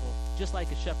his people just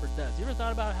like a shepherd does. You ever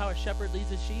thought about how a shepherd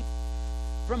leads his sheep?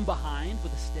 From behind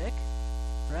with a stick,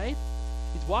 right?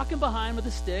 He's walking behind with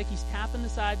a stick. He's tapping the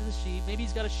sides of the sheep. Maybe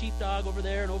he's got a sheepdog over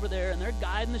there, and they're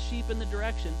guiding the sheep in the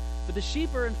direction. But the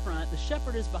sheep are in front. The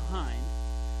shepherd is behind.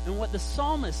 And what the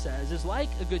psalmist says is, like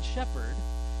a good shepherd,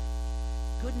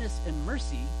 goodness and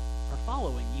mercy are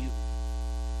following you.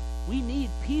 We need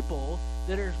people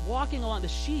that are walking along, the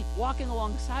sheep walking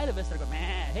alongside of us that are going,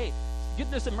 man, hey,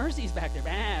 goodness and mercy's back there.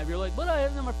 Man, you're like, but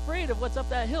I'm afraid of what's up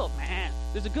that hill. Man,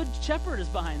 there's a good shepherd is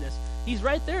behind us. He's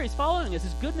right there. He's following us.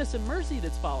 It's goodness and mercy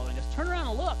that's following us. Turn around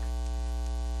and look.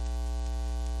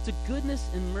 It's a goodness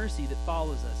and mercy that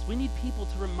follows us. We need people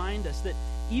to remind us that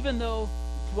even though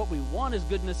what we want is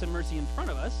goodness and mercy in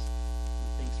front of us,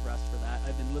 thanks, Russ, for that.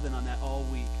 I've been living on that all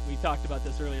week. We talked about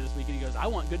this earlier this week, and he goes, I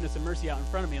want goodness and mercy out in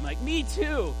front of me. I'm like, me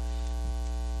too.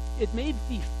 It may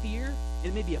be fear.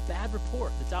 It may be a bad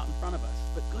report that's out in front of us,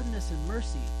 but goodness and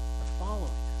mercy are following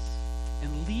us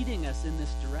and leading us in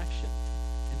this direction.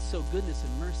 And so goodness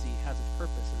and mercy has a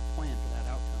purpose and a plan for that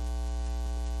outcome.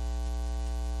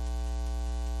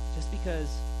 Just because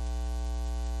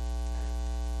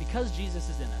Jesus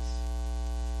is in us,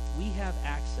 we have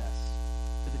access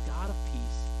to the God of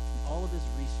peace and all of his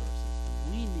resources.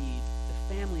 And we need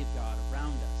the family of God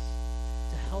around us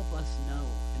to help us know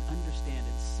and understand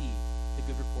and see the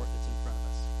good report that's in front of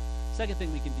us. Second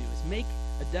thing we can do is make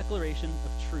a declaration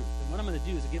of truth. And what I'm going to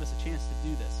do is give us a chance to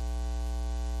do this.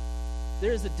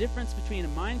 There is a difference between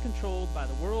a mind controlled by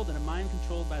the world and a mind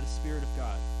controlled by the Spirit of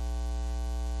God.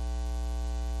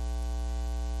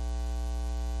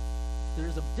 There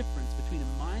is a difference between a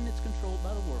mind that's controlled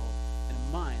by the world and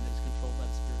a mind that is controlled by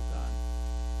the Spirit of God.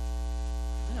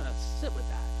 I'm going to sit with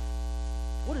that.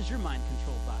 What is your mind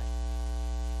controlled by?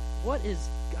 What is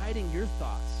guiding your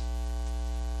thoughts?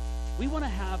 We want to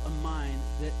have a mind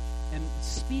that and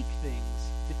speak things,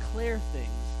 declare things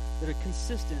that are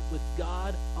consistent with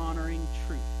God-honoring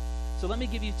truth. So let me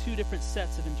give you two different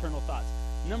sets of internal thoughts.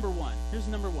 Number one, here's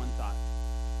number one thought.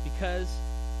 Because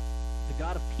the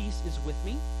God of peace is with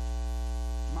me,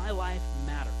 my life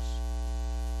matters.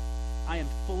 I am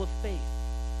full of faith.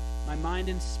 My mind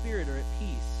and spirit are at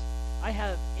peace. I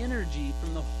have energy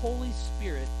from the Holy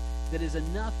Spirit that is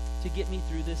enough to get me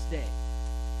through this day.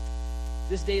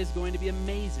 This day is going to be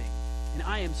amazing, and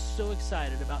I am so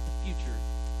excited about the future,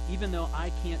 even though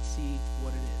I can't see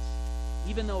what it is.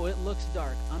 Even though it looks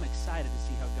dark, I'm excited to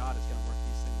see how God is going to work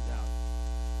these things out.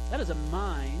 That is a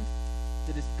mind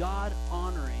that is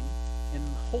God-honoring and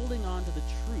holding on to the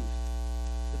truth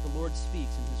that the Lord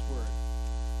speaks in his word.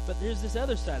 But there's this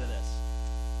other side of this.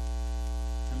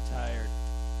 I'm tired.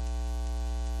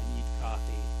 I need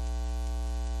coffee.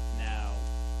 Now.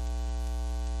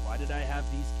 Why did I have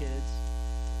these kids?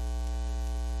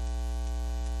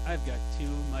 I've got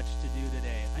too much to do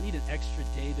today. I need an extra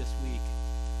day this week.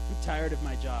 I'm tired of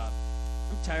my job.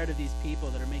 I'm tired of these people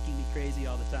that are making me crazy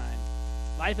all the time.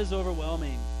 Life is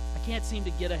overwhelming. I can't seem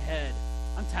to get ahead.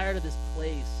 I'm tired of this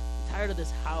place. I'm tired of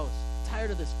this house. I'm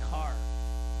tired of this car.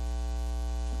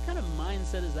 What kind of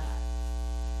mindset is that?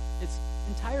 It's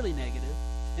entirely negative,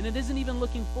 and it isn't even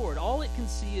looking forward. All it can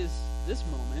see is this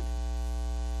moment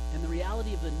and the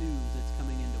reality of the news that's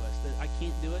coming into us, that I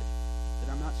can't do it,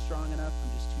 that I'm not strong enough,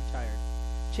 I'm just too tired.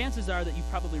 Chances are that you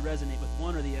probably resonate with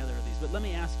one or the other of these, but let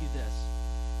me ask you this.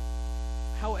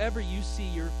 However you see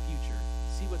your future,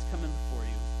 see what's coming before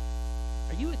you,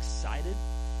 are you excited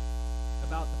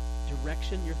about the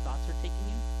direction your thoughts are taking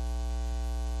you?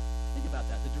 Think about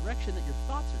that, the direction that your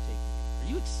thoughts are taking you. Are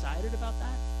you excited about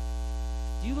that?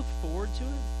 Do you look forward to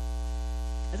it?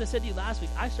 As I said to you last week,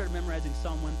 I started memorizing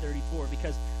Psalm 134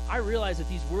 because I realized that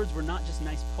these words were not just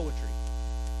nice poetry.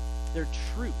 They're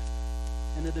truth,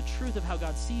 and they're the truth of how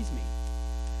God sees me.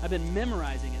 I've been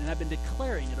memorizing it, and I've been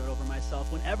declaring it over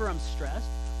myself whenever I'm stressed,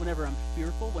 whenever I'm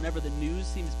fearful, whenever the news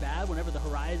seems bad, whenever the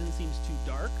horizon seems too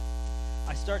dark.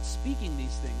 I start speaking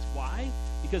these things. Why?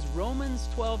 Because Romans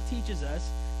 12 teaches us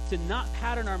to not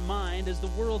pattern our mind as the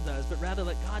world does, but rather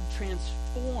let God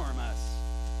transform us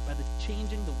by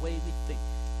changing the way we think.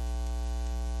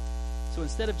 So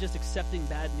instead of just accepting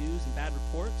bad news and bad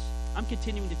reports, I'm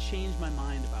continuing to change my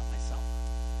mind about myself,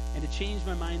 and to change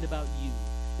my mind about you,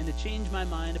 and to change my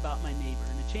mind about my neighbor,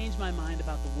 and to change my mind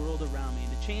about the world around me,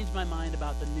 and to change my mind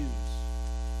about the news.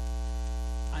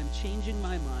 I'm changing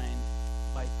my mind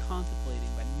by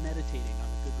contemplating, by meditating on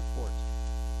the good report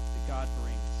that God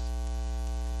brings.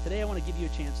 Today I want to give you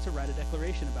a chance to write a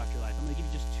declaration about your life. I'm going to give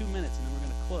you just 2 minutes, and then we're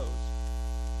going to close.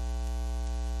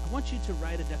 I want you to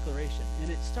write a declaration,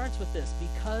 and it starts with this: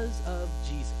 because of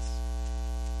Jesus.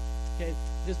 Okay,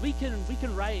 because we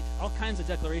can write all kinds of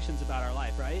declarations about our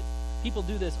life, right? People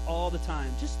do this all the time.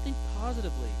 Just think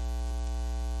positively.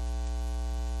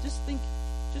 Just think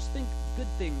good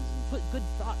things and put good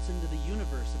thoughts into the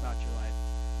universe about your life.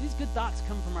 These good thoughts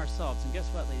come from ourselves, and guess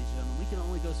what, ladies and gentlemen? We can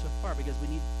only go so far because we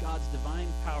need God's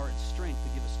divine power and strength to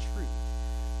give us truth.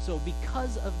 So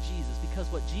because of Jesus, because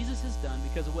what Jesus has done,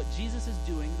 because of what Jesus is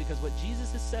doing, because what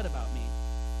Jesus has said about me,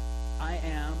 I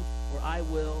am, or I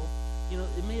will.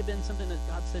 It may have been something that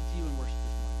God said to you in worship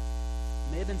this morning. It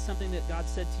may have been something that God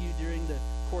said to you during the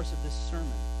course of this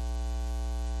sermon.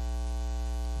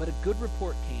 But a good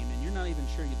report came, and you're not even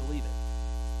sure you believe it.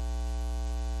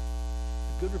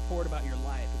 A good report about your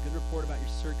life, a good report about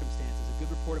your circumstances, a good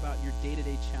report about your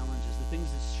day-to-day challenges, the things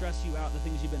that stress you out, the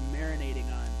things you've been marinating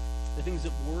on, the things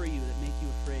that worry you, that make you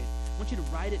afraid. I want you to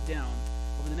write it down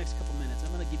over the next couple minutes.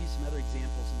 I'm going to give you some other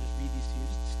examples and just read these to you.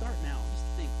 Just start now. Just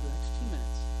think for the next 2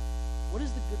 minutes. What is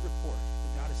the good report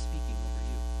that God is speaking over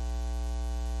you?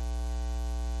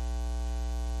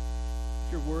 If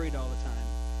you're worried all the time,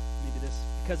 maybe this,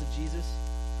 because of Jesus,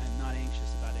 I am not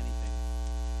anxious about anything.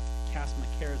 Cast my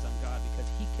cares on God because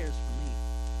he cares for me.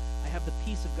 I have the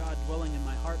peace of God dwelling in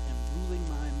my heart and ruling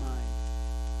my mind.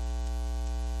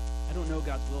 I don't know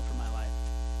God's will for my life.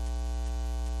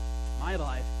 My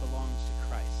life belongs to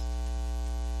Christ.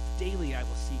 Daily I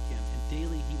will seek him, and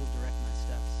daily he will direct my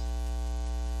steps.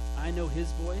 I know his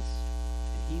voice,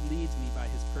 and he leads me by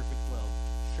his perfect will.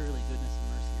 Surely goodness and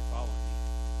mercy are following me.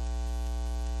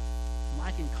 I'm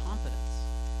lacking confidence.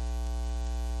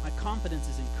 My confidence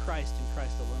is in Christ and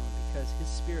Christ alone, because his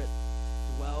Spirit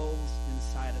dwells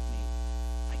inside of me.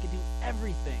 I can do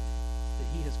everything that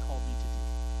he has called me to do.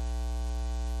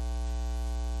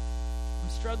 I'm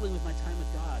struggling with my time with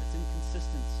God. It's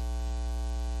inconsistent.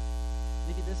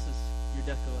 Maybe this is your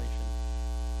declaration.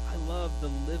 I love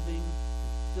the living,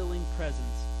 filling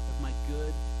presence of my good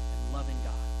and loving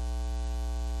God.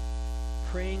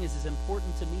 Praying is as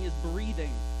important to me as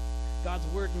breathing. God's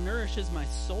word nourishes my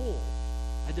soul.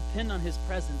 I depend on his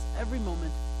presence every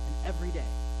moment and every day.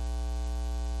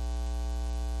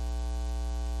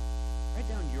 Write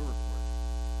down your report.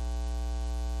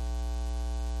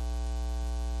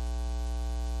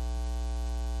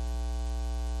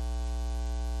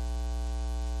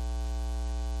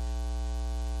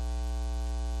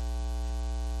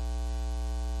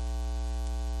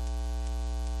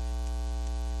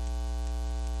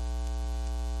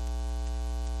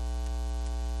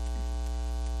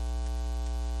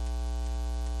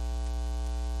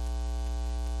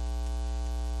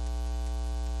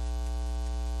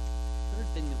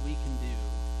 Thing that we can do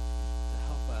to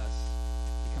help us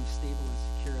become stable and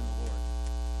secure in the Lord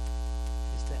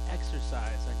is to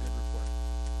exercise our good report.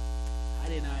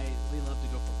 Heidi and I, we love to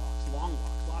go for walks, long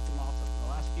walks, lots and lots of them.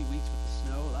 The last few weeks with the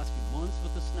snow, the last few months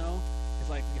with the snow, it's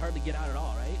like we hardly get out at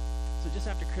all, right? So just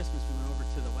after Christmas, we went over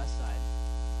to the west side,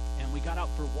 and we got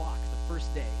out for a walk the first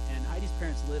day. And Heidi's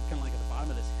parents live kind of like at the bottom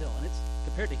of this hill, and it's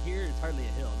compared to here, it's hardly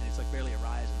a hill. I mean, it's like barely a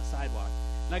rise on the sidewalk.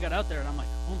 And I got out there, and I'm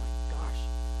like, oh my gosh,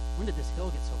 when did this hill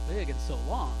get so big and so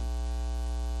long?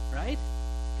 Right?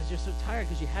 Because you're so tired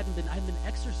because I hadn't been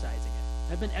exercising it.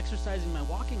 I've been exercising my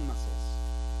walking muscles.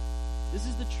 This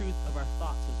is the truth of our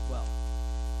thoughts as well.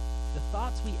 The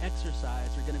thoughts we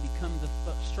exercise are going to become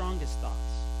the strongest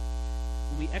thoughts.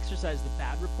 When we exercise the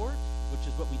bad report, which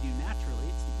is what we do naturally,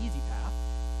 it's the easy path,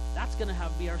 that's going to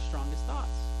be our strongest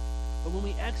thoughts. But when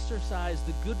we exercise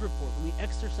the good report, when we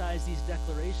exercise these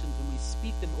declarations, when we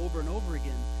speak them over and over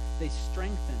again, they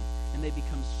strengthen and they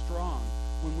become strong.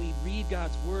 When we read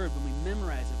God's word, when we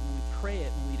memorize it, when we pray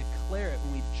it, when we declare it,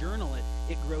 when we journal it,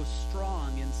 it grows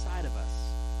strong inside of us.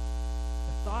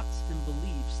 The thoughts and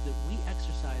beliefs that we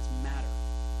exercise matter.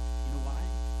 You know why?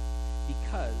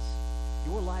 Because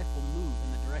your life will move in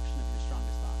the direction of your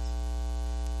strongest thoughts.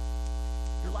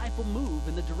 Your life will move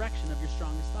in the direction of your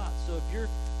strongest thoughts. So if your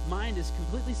mind is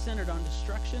completely centered on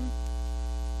destruction,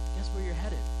 guess where you're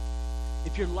headed?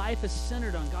 If your life is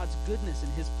centered on God's goodness and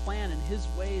his plan and his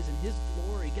ways and his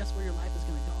glory, guess where your life is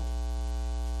going to go?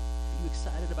 Are you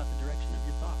excited about the direction of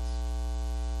your thoughts?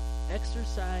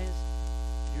 Exercise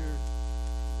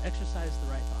the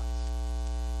right thoughts.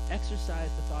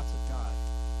 Exercise the thoughts of God.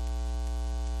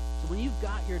 So when you've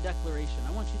got your declaration,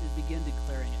 I want you to begin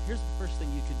declaring it. Here's the first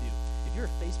thing you can do. If you're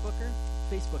a Facebooker,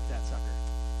 Facebook that sucker.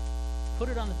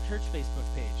 Put it on the church Facebook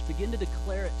page. Begin to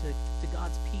declare it to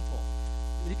God's people.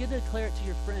 Begin to declare it to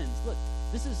your friends. Look,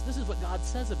 this is what God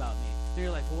says about me. And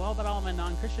you're like, well, what about all my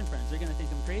non-Christian friends? They're going to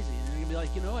think I'm crazy. And they're going to be like,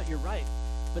 you know what? You're right.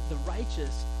 But the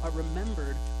righteous are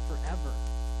remembered forever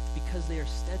because they are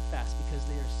steadfast, because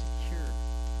they are secure.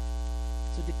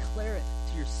 So declare it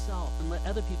to yourself and let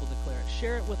other people declare it.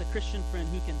 Share it with a Christian friend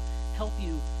who can help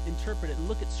you interpret it and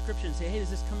look at Scripture and say, hey,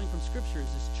 is this coming from Scripture? Is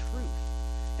this truth?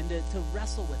 And to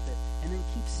wrestle with it and then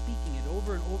keep speaking it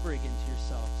over and over again to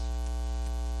yourselves.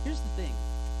 Here's the thing.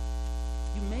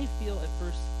 You may feel at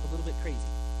first a little bit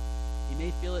crazy. You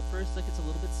may feel at first like it's a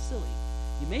little bit silly.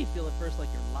 You may feel at first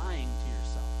like you're lying to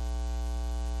yourself.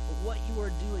 But what you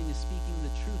are doing is speaking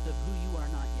the truth of who you are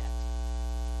not yet.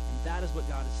 And that is what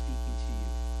God is speaking to you.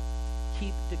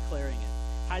 Keep declaring it.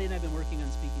 Heidi and I have been working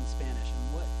on speaking Spanish,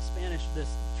 and what Spanish, this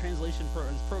translation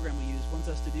this program we use, wants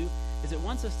us to do is it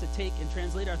wants us to take and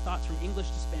translate our thoughts from English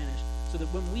to Spanish so that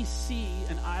when we see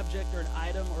an object or an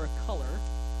item or a color,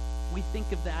 we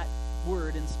think of that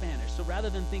word in Spanish. So rather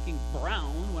than thinking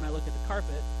brown when I look at the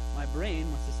carpet, my brain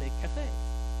wants to say café.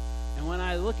 And when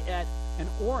I look at an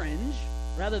orange,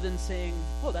 rather than saying,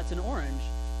 oh, that's an orange,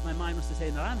 my mind wants to say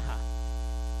naranja.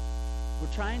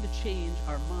 We're trying to change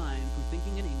our mind from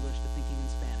thinking in English to thinking in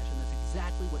Spanish. And that's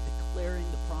exactly what declaring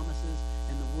the promises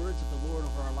and the words of the Lord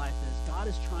over our life is. God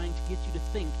is trying to get you to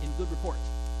think in good report.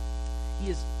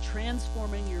 He is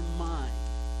transforming your mind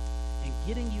and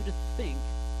getting you to think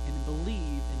and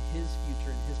believe in his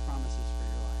future and his promises for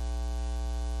your life.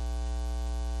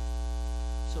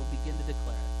 So begin to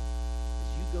declare it. As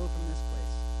you go from this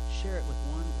place, share it with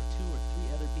one or two or three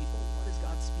other people. What is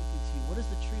God speaking to you? What is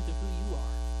the truth of who you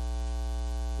are?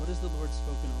 What has the Lord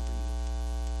spoken over you?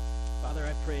 Father,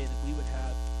 I pray that we would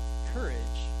have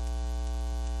courage.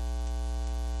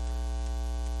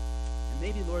 And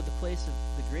maybe, Lord, the place of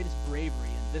the greatest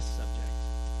bravery in this subject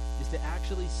is to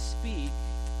actually speak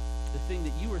the thing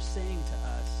that you are saying to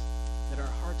us that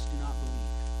our hearts do not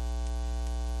believe.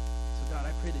 So, God,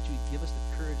 I pray that you would give us the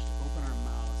courage to open our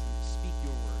mouths and to speak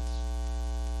your words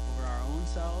over our own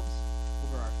selves,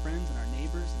 over our friends and our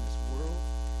neighbors in this world,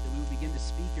 that we would begin to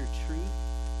speak your truth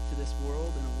to this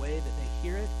world in a way that they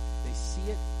hear it, they see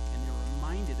it, and they're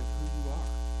reminded of who you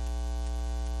are.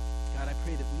 God, I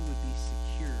pray that we would be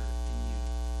secure in you,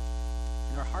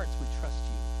 and our hearts would trust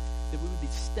you, that we would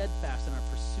be steadfast in our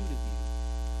pursuit of you,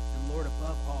 and Lord,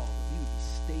 above all, that we would be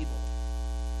stable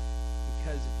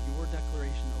because of your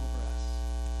declaration over us.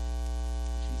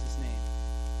 In Jesus' name,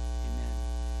 amen.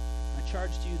 My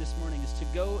charge to you this morning is to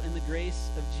go in the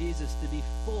grace of Jesus, to be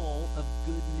full of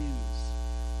good news.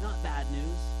 Not bad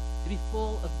news, to be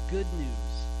full of good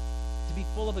news, to be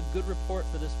full of a good report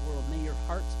for this world. May your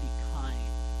hearts be kind.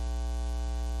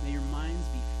 May your minds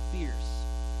be fierce,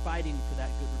 fighting for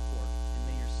that good report. And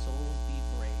may your souls be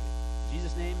brave.